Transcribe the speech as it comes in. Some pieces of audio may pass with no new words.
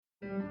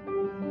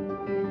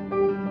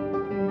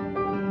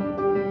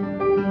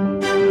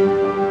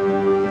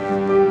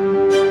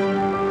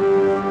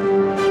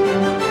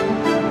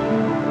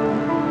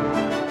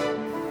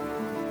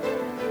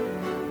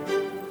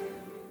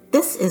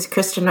is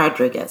Kristen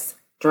Rodriguez,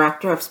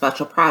 Director of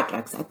Special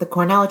Projects at the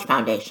Core Knowledge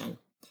Foundation.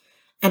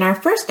 In our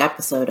first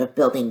episode of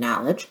Building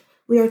Knowledge,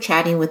 we are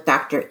chatting with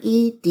Dr.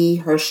 E.D.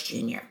 Hirsch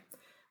Jr.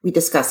 We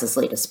discuss his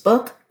latest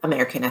book,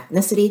 American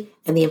Ethnicity,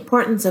 and the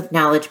importance of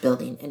knowledge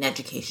building in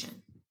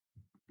education.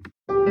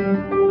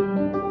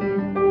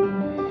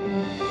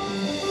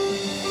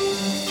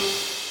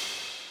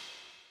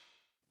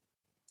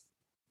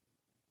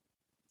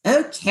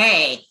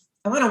 Okay,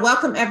 I want to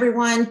welcome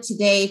everyone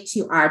today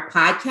to our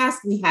podcast.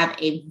 We have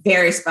a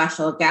very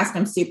special guest.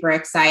 I'm super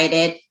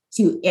excited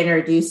to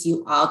introduce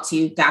you all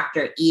to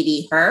Dr.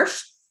 E.D.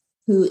 Hirsch,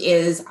 who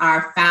is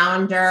our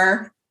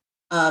founder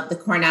of the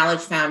Core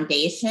Knowledge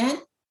Foundation.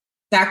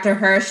 Dr.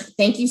 Hirsch,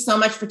 thank you so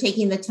much for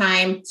taking the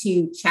time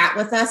to chat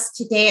with us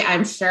today.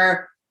 I'm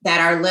sure that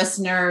our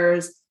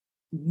listeners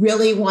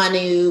really want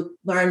to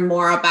learn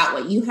more about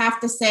what you have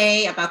to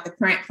say about the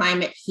current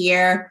climate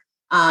here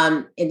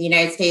in the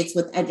United States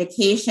with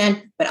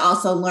education, but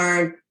also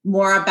learn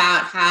more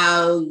about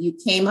how you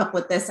came up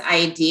with this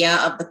idea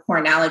of the Core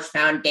Knowledge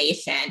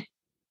Foundation.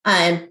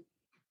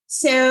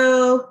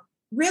 So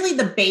really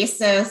the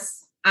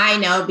basis, I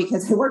know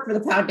because I work for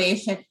the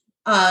foundation,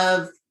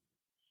 of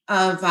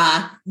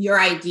your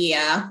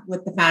idea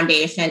with the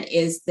foundation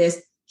is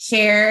this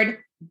shared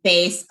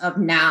base of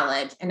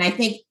knowledge. And I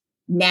think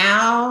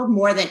now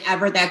more than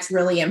ever, that's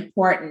really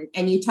important.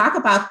 And you talk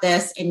about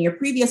this in your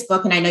previous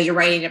book, and I know you're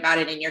writing about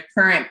it in your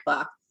current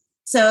book.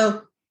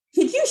 So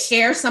could you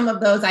share some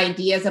of those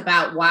ideas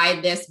about why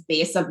this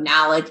base of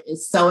knowledge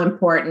is so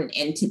important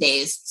in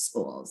today's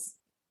schools?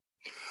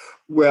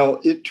 Well,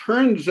 it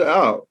turns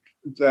out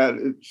that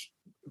it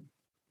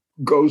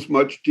goes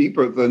much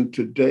deeper than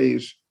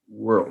today's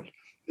world.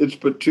 It's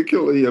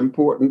particularly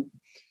important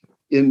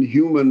in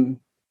human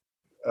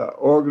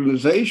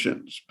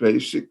organizations,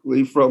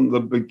 basically from the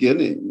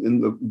beginning,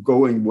 in the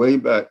going way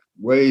back,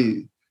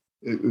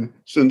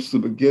 since the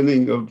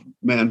beginning of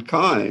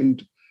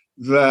mankind,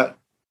 that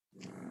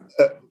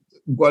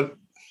what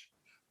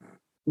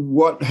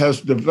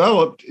has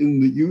developed in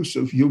the use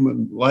of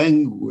human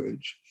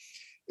language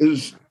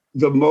is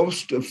the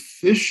most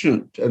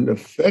efficient and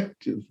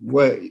effective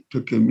way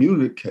to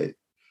communicate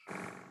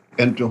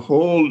and to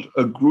hold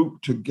a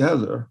group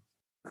together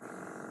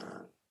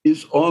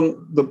is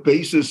on the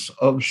basis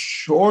of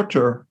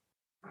shorter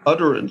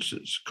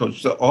utterances,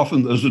 because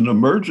often there's an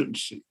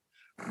emergency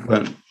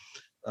when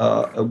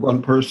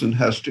one person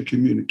has to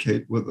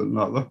communicate with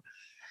another.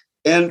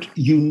 And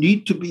you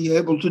need to be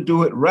able to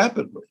do it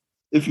rapidly.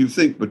 If you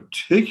think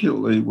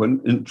particularly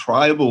when in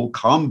tribal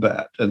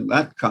combat and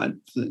that kind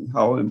of thing,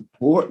 how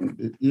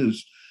important it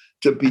is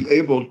to be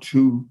able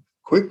to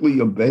quickly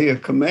obey a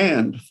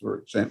command, for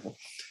example.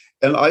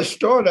 And I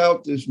start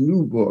out this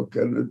new book,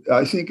 and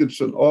I think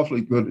it's an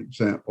awfully good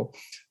example.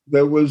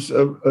 There was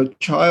a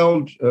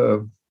child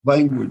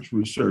language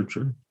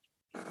researcher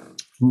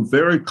who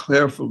very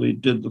carefully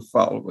did the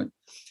following.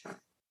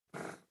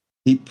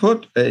 He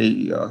put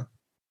a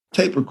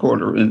tape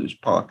recorder in his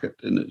pocket,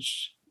 in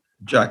his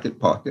jacket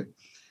pocket,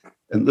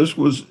 and this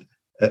was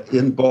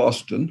in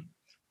Boston.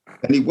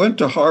 And he went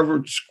to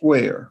Harvard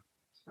Square,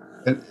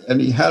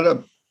 and he had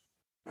a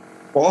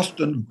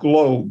Boston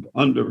Globe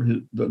under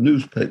the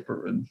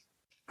newspaper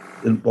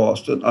in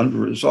Boston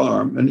under his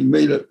arm, and he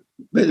made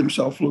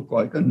himself look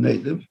like a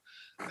native.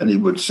 And he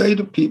would say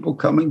to people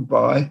coming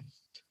by,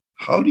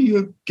 "How do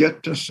you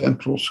get to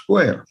Central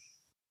Square?"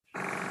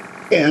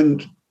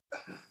 And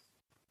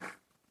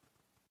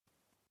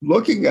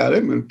looking at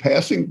him and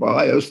passing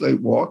by as they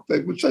walked, they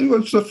would say,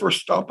 "Well, it's the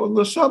first stop on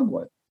the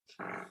subway."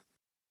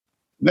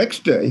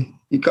 Next day,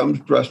 he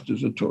comes dressed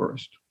as a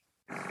tourist,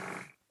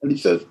 and he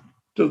says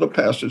to the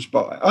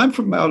passers-by, "I'm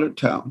from out of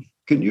town.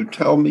 Can you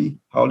tell me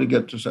how to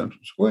get to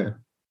Central Square?"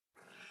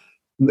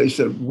 And they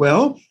said,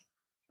 "Well,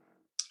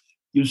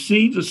 you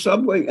see the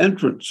subway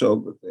entrance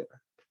over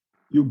there.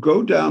 You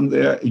go down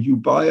there and you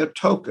buy a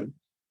token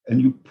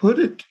and you put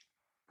it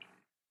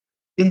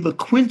in the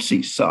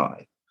Quincy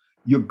side.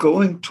 You're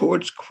going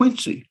towards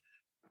Quincy.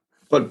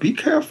 But be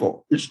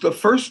careful. It's the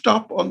first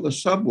stop on the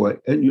subway,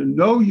 and you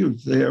know you're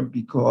there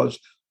because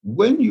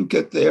when you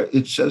get there,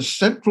 it says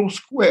Central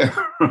Square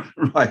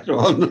right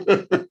on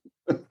the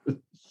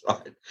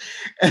side."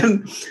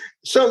 And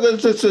so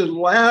there's this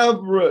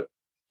elaborate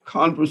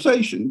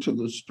conversation to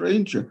the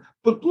stranger.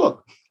 But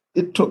look,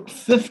 it took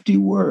 50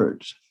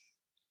 words.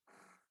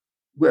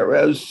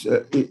 Whereas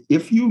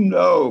if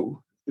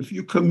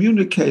you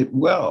communicate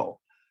well,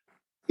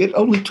 it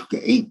only took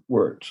 8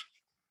 words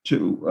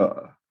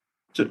to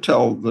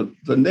tell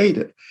the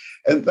native.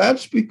 And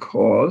that's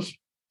because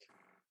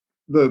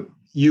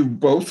you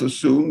both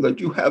assume that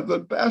you have the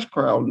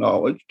background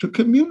knowledge to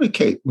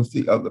communicate with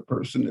the other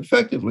person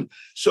effectively.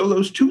 So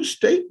those two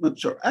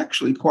statements are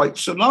actually quite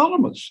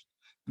synonymous.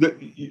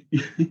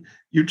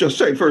 You just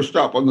say first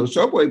stop on the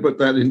subway, but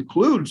that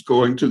includes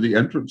going to the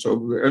entrance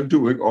over there and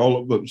doing all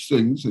of those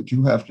things that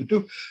you have to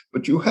do.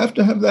 But you have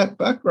to have that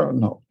background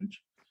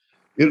knowledge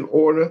in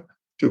order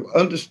to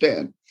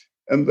understand.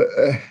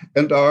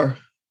 And our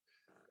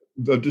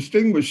the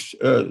distinguished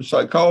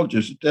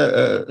psychologist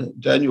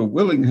Daniel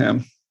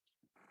Willingham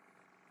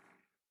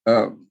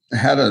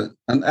had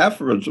an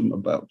aphorism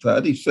about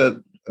that. He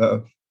said,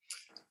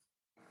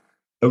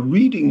 a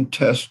reading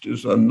test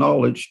is a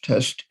knowledge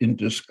test in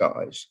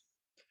disguise.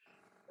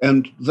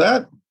 And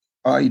that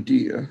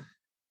idea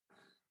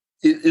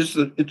is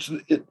that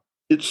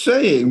it's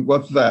saying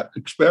what that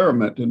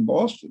experiment in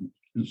Boston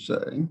is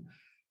saying,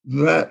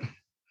 that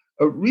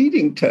a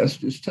reading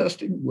test is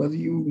testing whether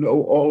you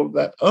know all of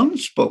that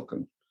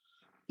unspoken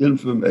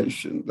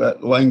information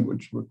that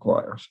language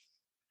requires.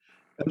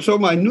 And so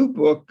my new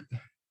book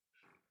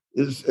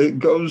it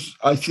goes,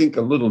 I think,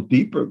 a little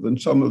deeper than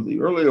some of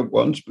the earlier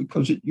ones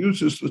because it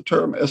uses the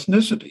term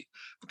ethnicity,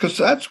 because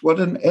that's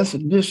what an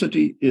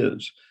ethnicity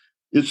is.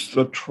 It's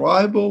the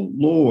tribal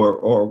lore,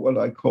 or what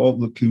I call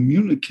the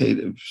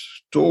communicative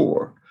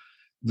store,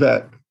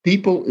 that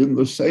people in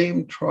the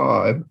same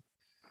tribe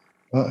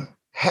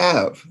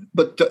have,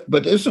 but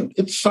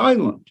it's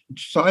silent.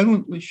 It's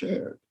silently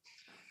shared.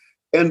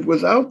 And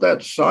without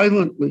that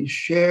silently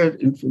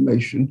shared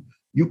information,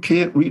 you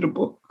can't read a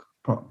book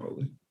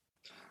properly.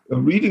 A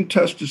reading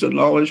test is a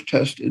knowledge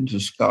test in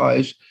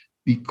disguise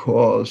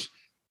because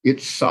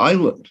it's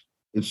silent.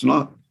 It's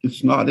not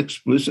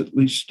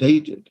explicitly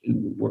stated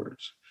in the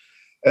words.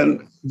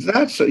 And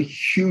that's a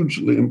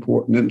hugely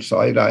important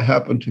insight. I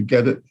happened to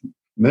get it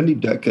many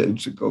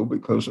decades ago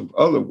because of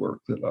other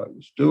work that I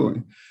was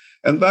doing.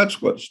 And that's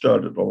what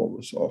started all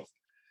this off.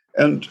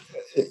 And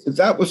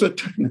that was a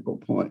technical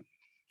point.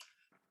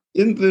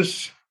 In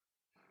this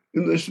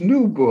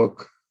new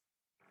book,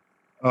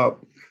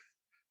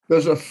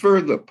 there's a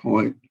further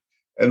point,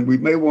 and we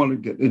may want to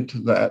get into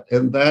that,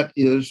 and that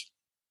is,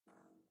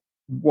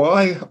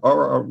 why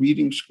are our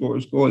reading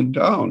scores going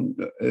down?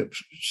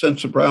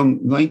 Since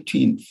around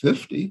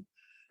 1950,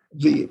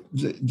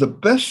 the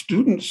best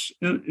students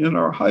in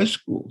our high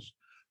schools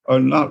are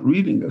not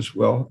reading as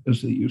well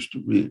as they used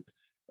to read.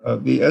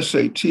 The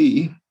SAT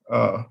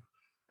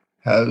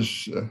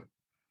has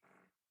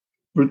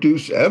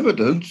produced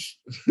evidence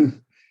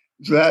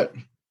that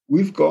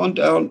we've gone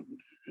down.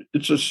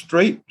 It's a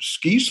straight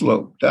ski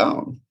slope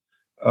down,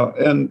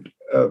 and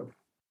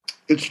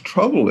it's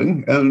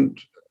troubling. And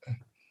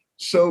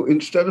so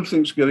instead of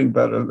things getting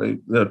better,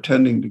 they're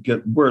tending to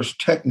get worse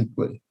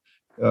technically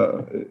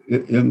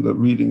in the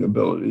reading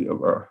ability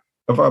of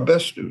our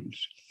best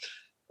students.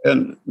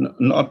 And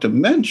not to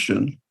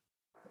mention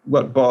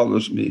what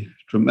bothers me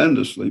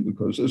tremendously,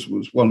 because this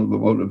was one of the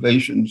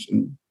motivations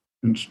in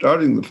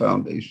starting the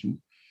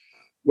foundation,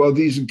 well,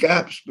 these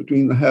gaps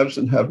between the haves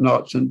and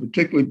have-nots, and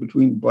particularly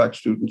between Black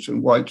students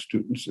and white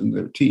students in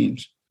their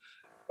teens,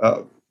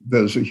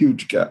 there's a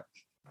huge gap.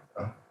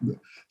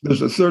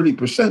 There's a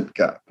 30%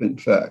 gap, in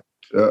fact.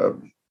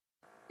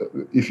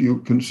 If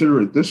you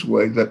consider it this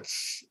way, that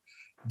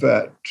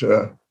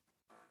 30%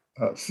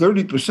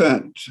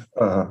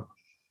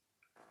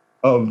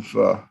 of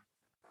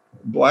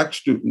Black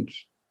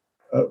students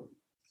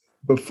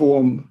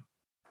perform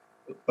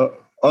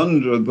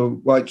under the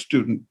white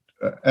student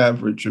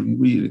average in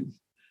reading.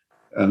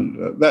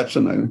 And that's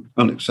an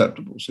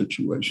unacceptable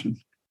situation.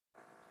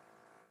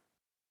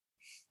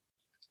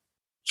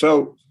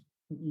 So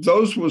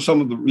those were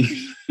some of the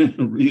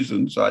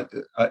reasons. I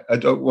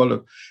don't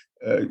want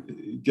to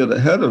get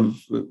ahead of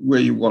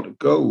where you want to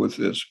go with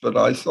this, but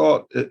I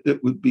thought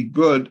it would be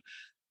good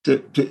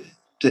to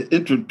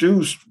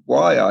introduce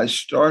why I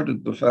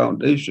started the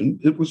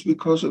foundation. It was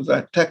because of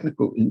that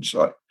technical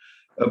insight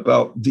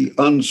about the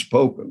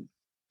unspoken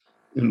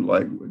in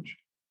language.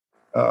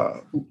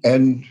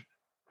 And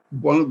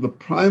one of the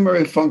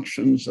primary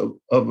functions of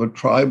a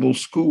tribal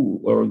school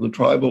or the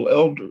tribal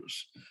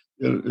elders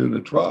in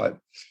a tribe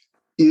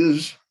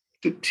is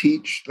to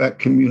teach that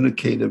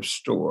communicative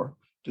store,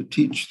 to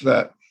teach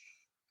that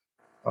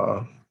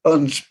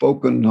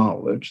unspoken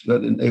knowledge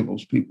that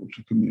enables people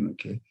to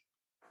communicate.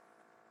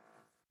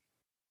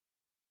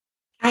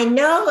 I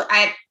know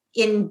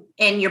in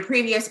your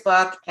previous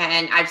book,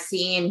 and I've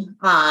seen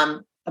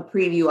a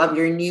preview of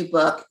your new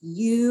book,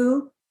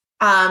 you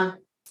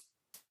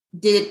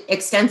did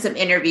extensive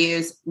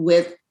interviews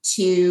with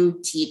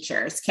two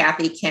teachers,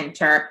 Kathy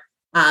Kinter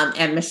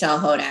and Michelle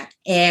Hodak.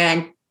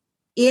 And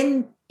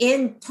in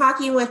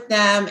talking with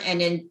them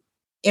and in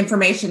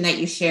information that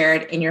you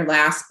shared in your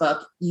last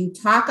book, you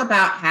talk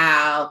about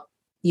how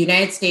the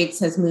United States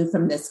has moved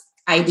from this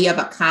idea of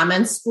a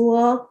common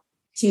school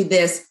to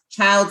this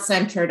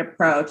child-centered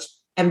approach.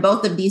 And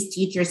both of these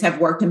teachers have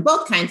worked in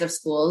both kinds of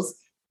schools,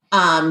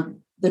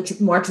 the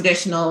more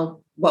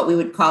traditional, what we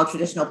would call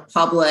traditional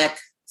public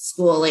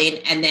schooling.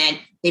 And then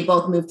they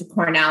both moved to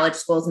core knowledge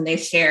schools, and they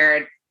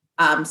shared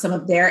some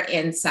of their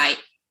insight.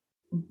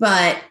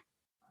 But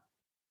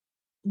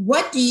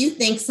what do you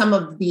think some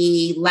of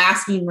the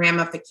lasting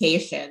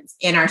ramifications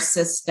in our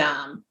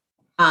system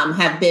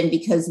have been,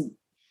 because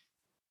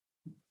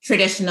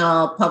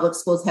traditional public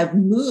schools have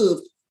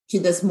moved to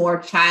this more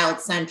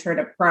child-centered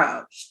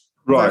approach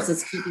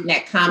versus keeping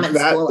that common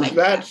school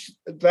idea?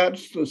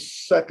 That's the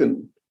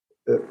second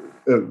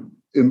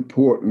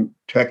important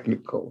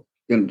technical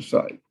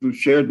insight. The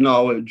shared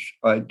knowledge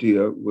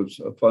idea was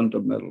a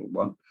fundamental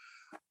one.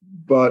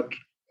 But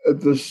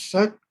the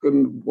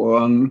second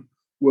one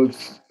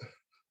was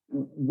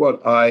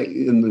what I,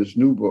 in this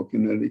new book,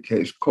 in any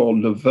case, call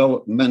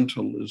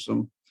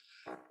developmentalism.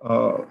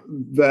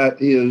 That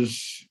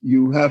is,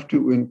 you have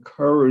to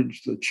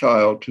encourage the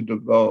child to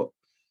develop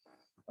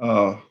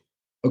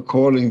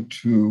according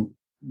to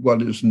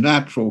what is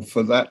natural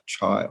for that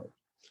child.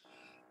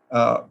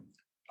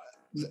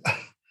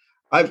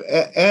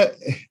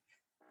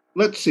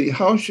 Let's see,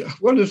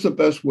 what is the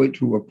best way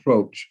to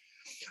approach?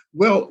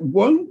 Well,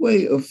 one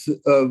way of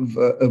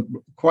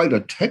quite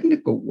a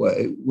technical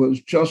way was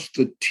just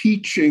the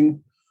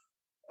teaching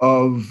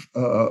of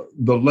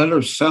the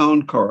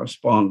letter-sound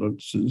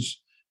correspondences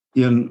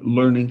in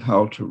learning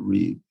how to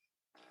read.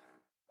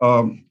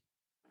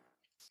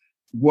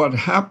 What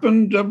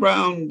happened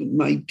around the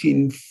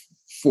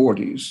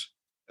 1940s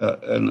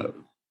and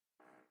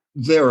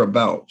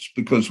thereabouts,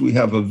 because we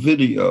have a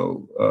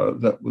video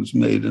that was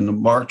made in the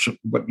March of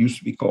what used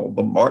to be called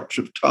the March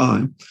of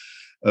Time,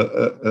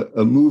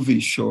 a movie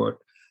short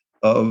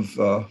of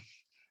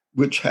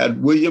which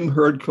had William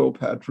Hurd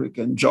Kilpatrick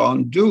and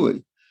John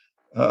Dewey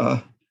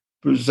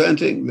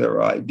presenting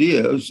their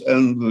ideas.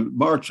 And the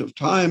March of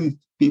Time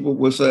people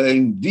were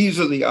saying, these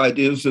are the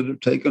ideas that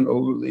have taken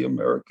over the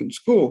American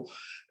school.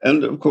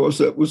 And of course,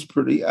 that was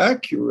pretty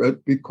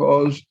accurate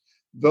because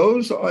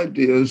those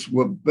ideas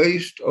were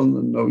based on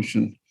the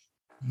notion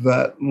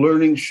that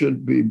learning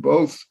should be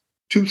both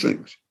two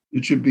things.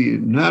 It should be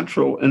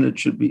natural and it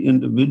should be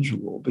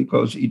individual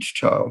because each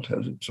child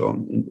has its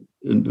own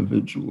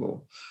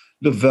individual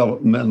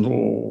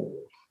developmental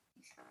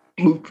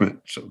blueprint,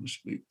 so to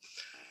speak.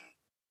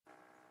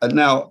 And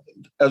now,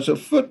 as a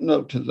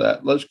footnote to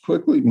that, let's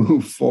quickly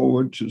move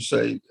forward to,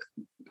 say,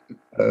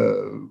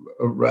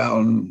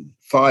 around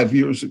 5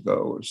 years ago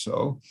or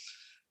so,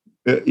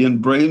 in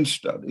brain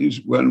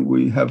studies, when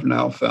we have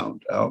now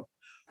found out,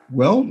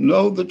 well,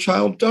 no, the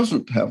child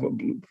doesn't have a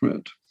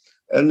blueprint.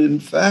 And in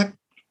fact,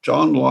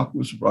 John Locke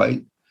was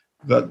right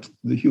that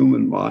the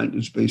human mind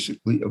is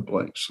basically a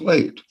blank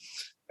slate.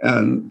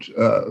 And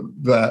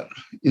that,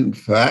 in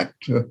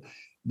fact,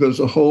 there's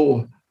a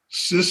whole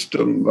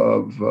system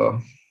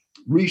of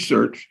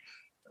research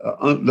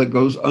that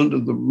goes under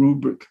the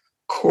rubric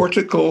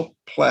cortical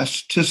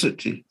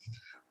plasticity.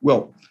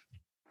 Well,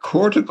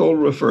 cortical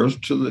refers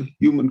to the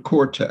human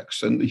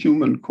cortex, and the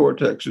human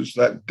cortex is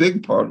that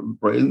big part of the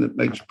brain that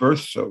makes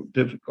birth so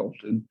difficult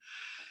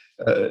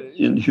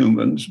in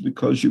humans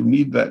because you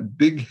need that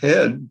big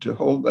head to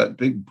hold that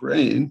big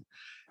brain,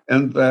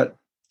 and that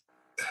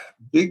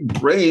big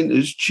brain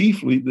is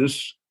chiefly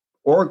this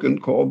organ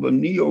called the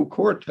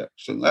neocortex,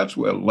 and that's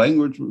where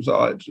language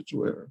resides. It's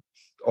where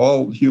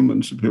all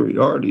human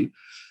superiority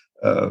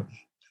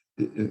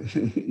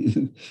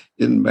in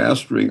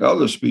mastering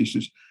other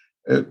species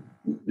it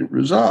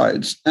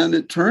resides. And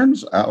it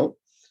turns out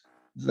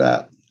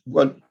that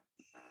what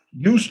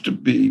used to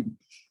be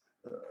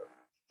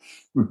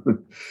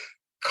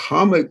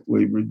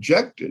comically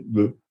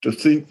rejected, to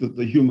think that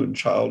the human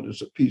child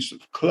is a piece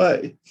of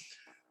clay,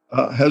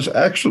 has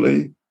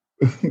actually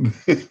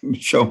been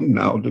shown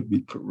now to be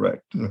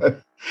correct.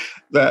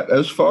 That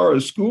as far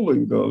as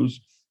schooling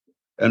goes,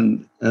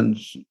 and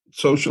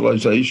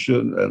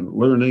socialization and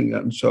learning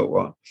and so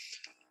on,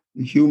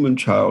 the human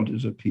child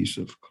is a piece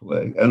of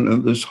clay.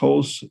 And this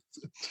whole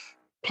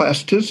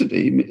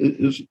plasticity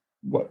is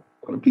what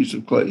a piece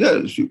of clay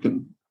is. You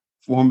can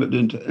form it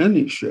into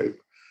any shape.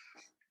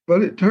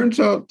 But it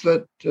turns out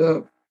that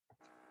the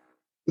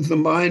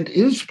mind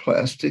is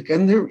plastic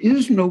and there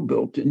is no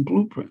built-in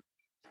blueprint,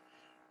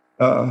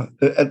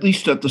 at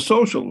least at the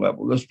social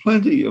level. There's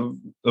plenty of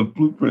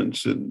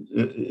blueprints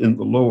in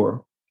the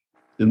lower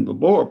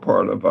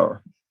part of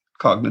our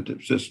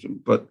cognitive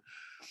system. But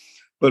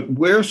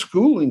where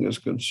schooling is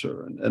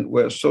concerned and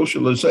where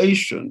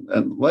socialization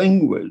and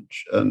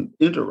language and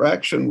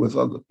interaction with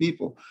other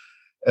people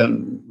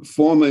and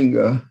forming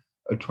a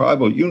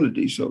tribal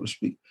unity, so to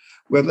speak,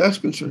 where that's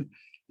concerned,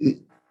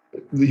 the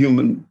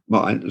human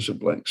mind is a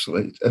blank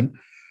slate. And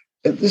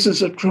this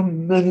is a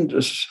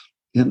tremendous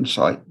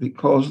insight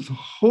because the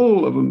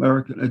whole of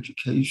American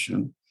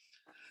education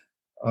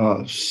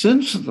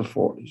since the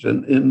 40s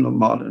and in the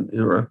modern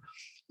era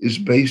is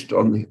based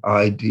on the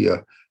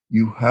idea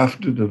you have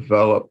to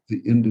develop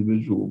the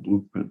individual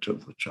blueprint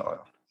of the child.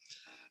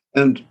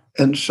 And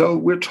so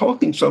we're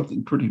talking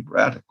something pretty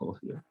radical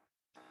here.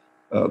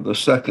 The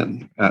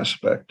second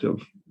aspect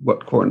of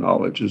what core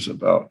knowledge is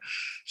about.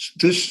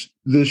 This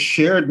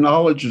shared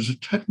knowledge is a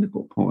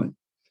technical point,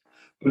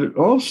 but it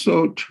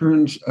also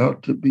turns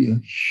out to be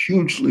a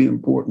hugely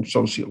important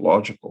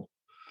sociological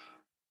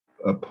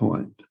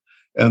point.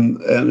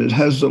 And it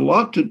has a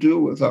lot to do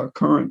with our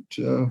current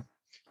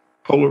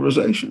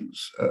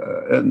polarizations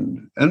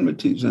and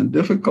enmities and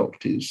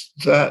difficulties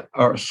that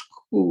our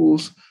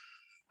schools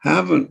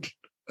haven't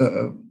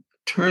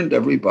turned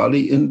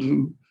everybody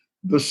into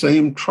the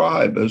same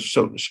tribe, as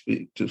so to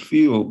speak, to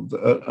feel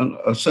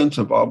a sense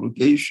of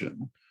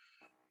obligation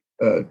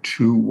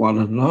to one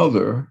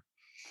another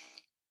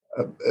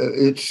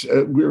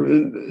We're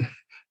in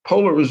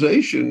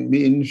polarization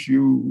means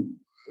you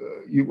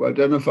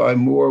identify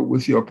more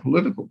with your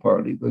political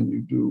party than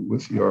you do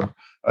with your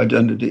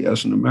identity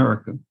as an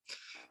American,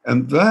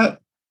 and that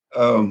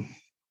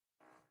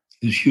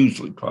is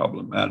hugely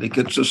problematic.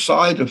 It's a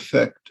side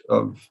effect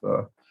of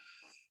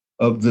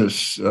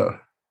this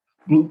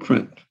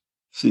blueprint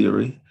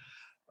theory,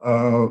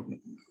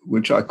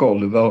 which I call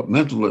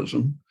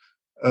developmentalism.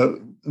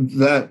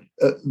 That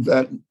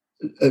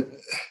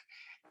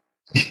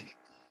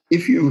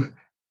if you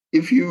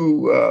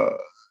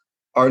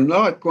are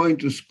not going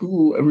to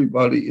school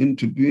everybody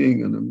into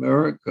being an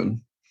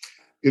American,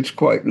 it's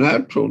quite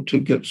natural to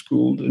get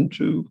schooled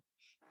into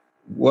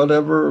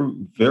whatever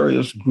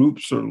various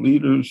groups or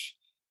leaders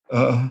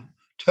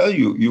tell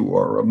you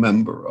are a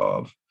member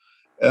of.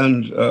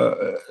 And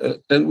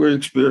we're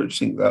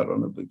experiencing that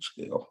on a big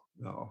scale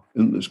now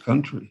in this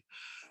country.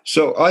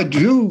 So I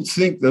do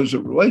think there's a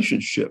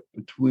relationship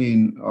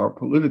between our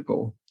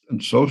political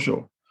and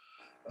social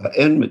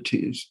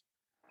enmities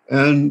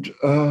and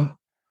the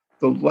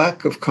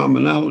lack of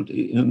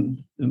commonality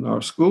in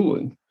our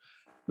schooling,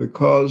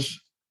 because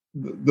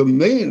the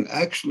main,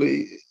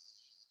 actually,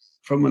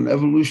 from an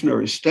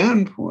evolutionary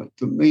standpoint,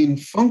 the main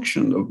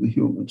function of the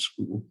human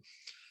school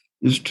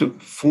is to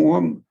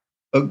form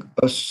an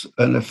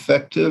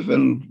effective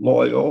and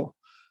loyal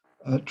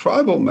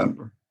tribal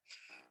member.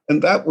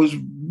 And that was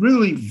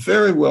really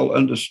very well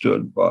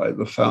understood by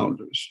the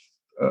founders.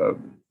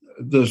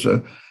 There's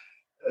a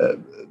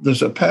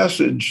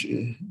passage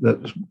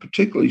that's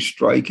particularly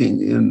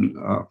striking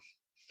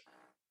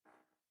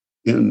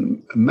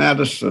in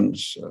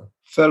Madison's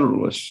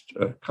Federalist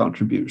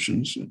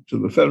contributions to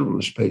the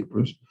Federalist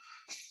Papers,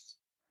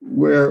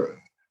 where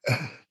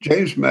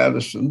James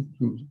Madison,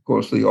 who's of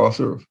course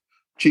the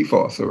chief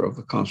author of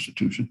the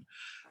Constitution,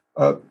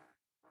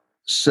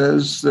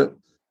 says that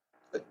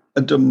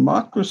a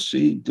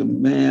democracy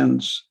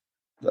demands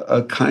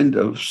a kind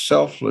of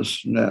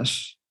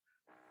selflessness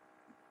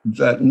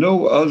that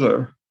no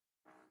other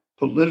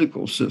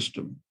political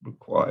system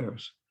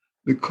requires,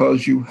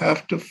 because you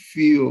have to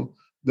feel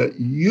that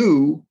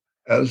you,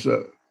 as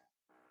a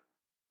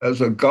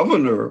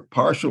governor,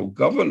 partial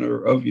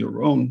governor of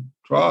your own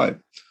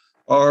tribe,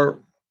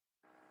 have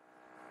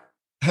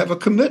a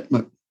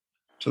commitment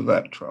to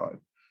that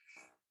tribe.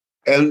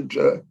 And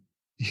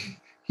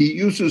he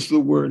uses the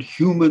word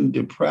human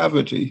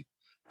depravity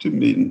to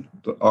mean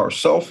our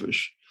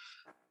selfish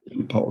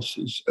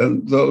impulses.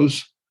 And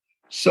those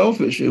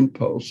selfish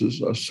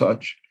impulses are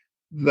such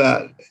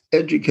that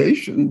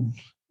education,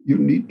 you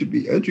need to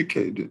be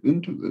educated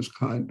into this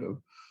kind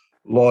of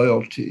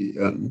loyalty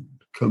and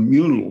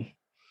communal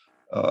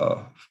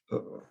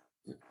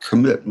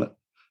commitment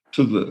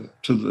to the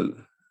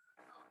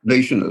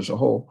nation as a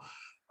whole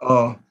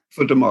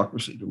for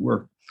democracy to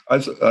work. I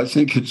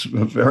think it's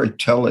a very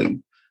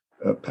telling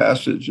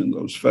passage in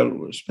those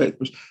Federalist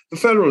Papers. The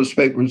Federalist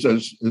Papers,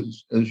 as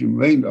you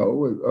may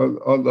know,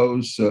 are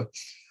those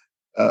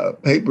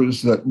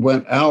papers that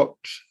went out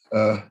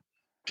to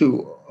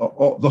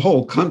the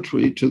whole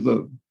country,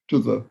 to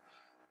the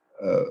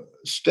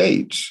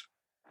states,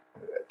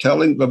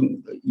 telling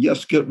them,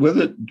 yes, get with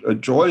it,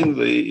 join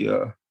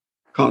the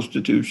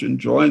Constitution,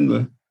 join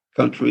the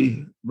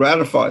country,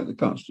 ratify the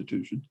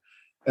Constitution.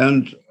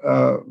 And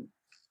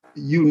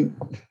you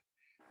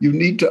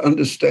need to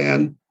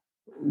understand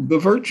the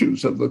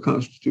virtues of the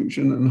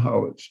Constitution and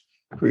how it's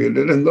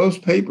created. And those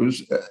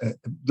papers,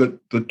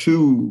 the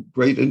two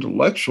great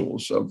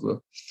intellectuals of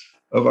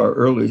our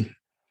early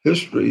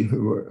history,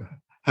 who were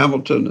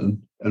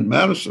Hamilton and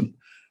Madison,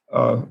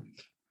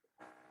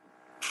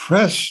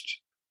 pressed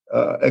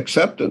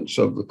acceptance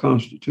of the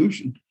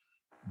Constitution,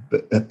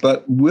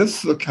 but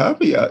with the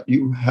caveat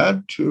you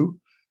had to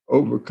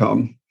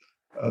overcome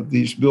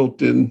these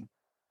built-in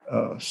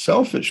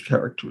selfish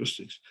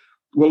characteristics.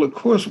 Well, of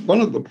course, one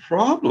of the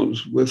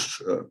problems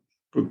with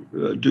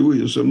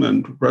Deweyism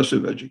and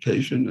progressive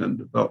education and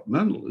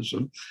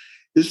developmentalism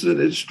is that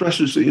it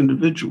stresses the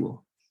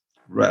individual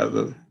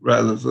rather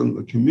than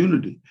the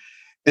community.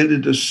 And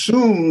it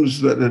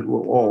assumes that it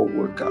will all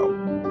work out.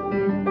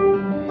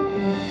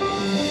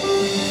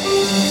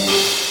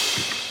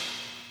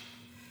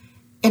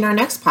 In our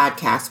next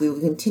podcast, we will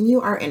continue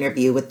our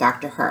interview with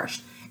Dr. Hirsch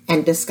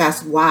and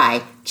discuss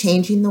why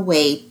changing the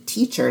way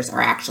teachers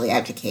are actually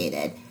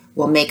educated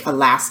will make a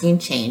lasting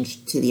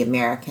change to the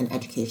American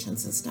education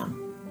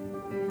system.